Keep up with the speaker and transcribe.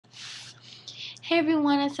Hey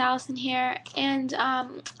everyone, it's Allison here, and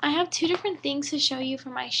I have two different things to show you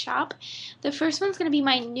from my shop. The first one's going to be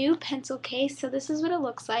my new pencil case, so this is what it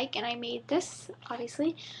looks like, and I made this,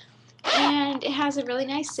 obviously, and it has a really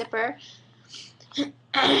nice zipper.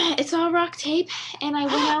 It's all rock tape, and I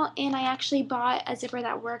went out and I actually bought a zipper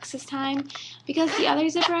that works this time, because the other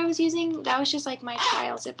zipper I was using, that was just like my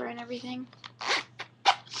trial zipper and everything.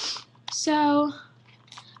 So,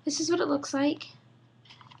 this is what it looks like.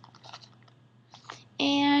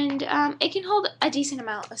 And it can hold a decent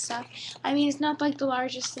amount of stuff. I mean, it's not like the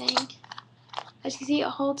largest thing. As you can see, it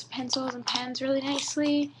holds pencils and pens really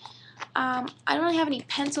nicely. I don't really have any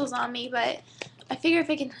pencils on me, but I figure if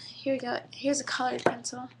I can, here we go, here's a colored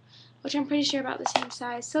pencil, which I'm pretty sure about the same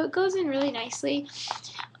size. So it goes in really nicely.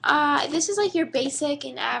 This is like your basic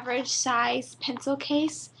and average size pencil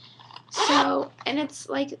case. So, and it's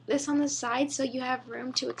like this on the side, so you have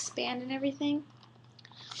room to expand and everything.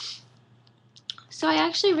 So I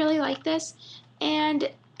actually really like this,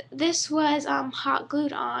 and this was hot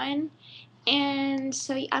glued on, and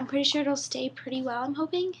so I'm pretty sure it'll stay pretty well, I'm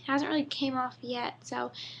hoping. It hasn't really came off yet,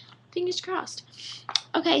 so fingers crossed.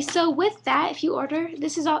 Okay, so with that, if you order,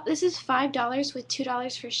 this is $5 with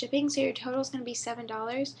 $2 for shipping, so your total is going to be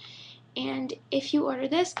 $7. And if you order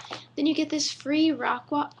this, then you get this free rock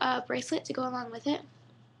bracelet to go along with it.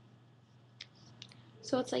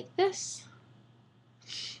 So it's like this.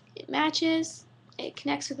 It matches. It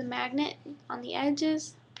connects with a magnet on the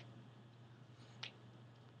edges.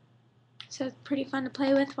 So it's pretty fun to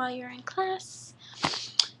play with while you're in class.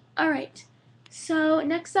 Alright, so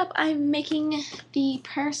next up I'm making the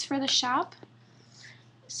purse for the shop.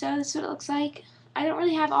 So this is what it looks like. I don't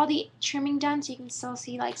really have all the trimming done, so you can still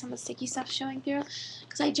see like some of the sticky stuff showing through,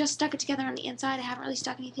 because I just stuck it together on the inside. I haven't really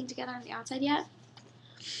stuck anything together on the outside yet.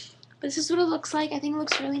 But this is what it looks like. I think it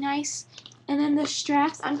looks really nice. And then the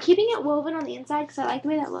straps, I'm keeping it woven on the inside because I like the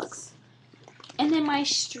way that looks. And then my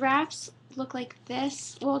straps look like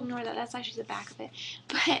this. Well, ignore that. That's actually the back of it.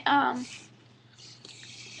 But,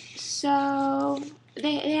 so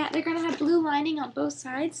they're going to have blue lining on both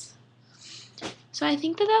sides. So I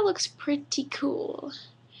think that looks pretty cool.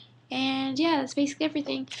 And yeah, that's basically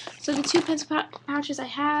everything. So the two pencil pouches I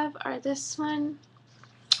have are this one.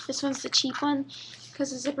 This one's the cheap one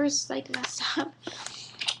because the zipper's like messed up.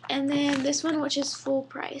 And then this one, which is full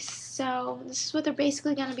price. So this is what they're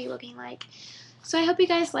basically going to be looking like. So I hope you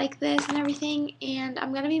guys like this and everything. And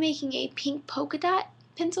I'm going to be making a pink polka dot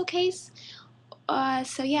pencil case.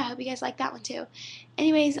 So yeah, I hope you guys like that one too.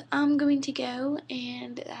 Anyways, I'm going to go,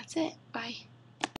 and that's it. Bye.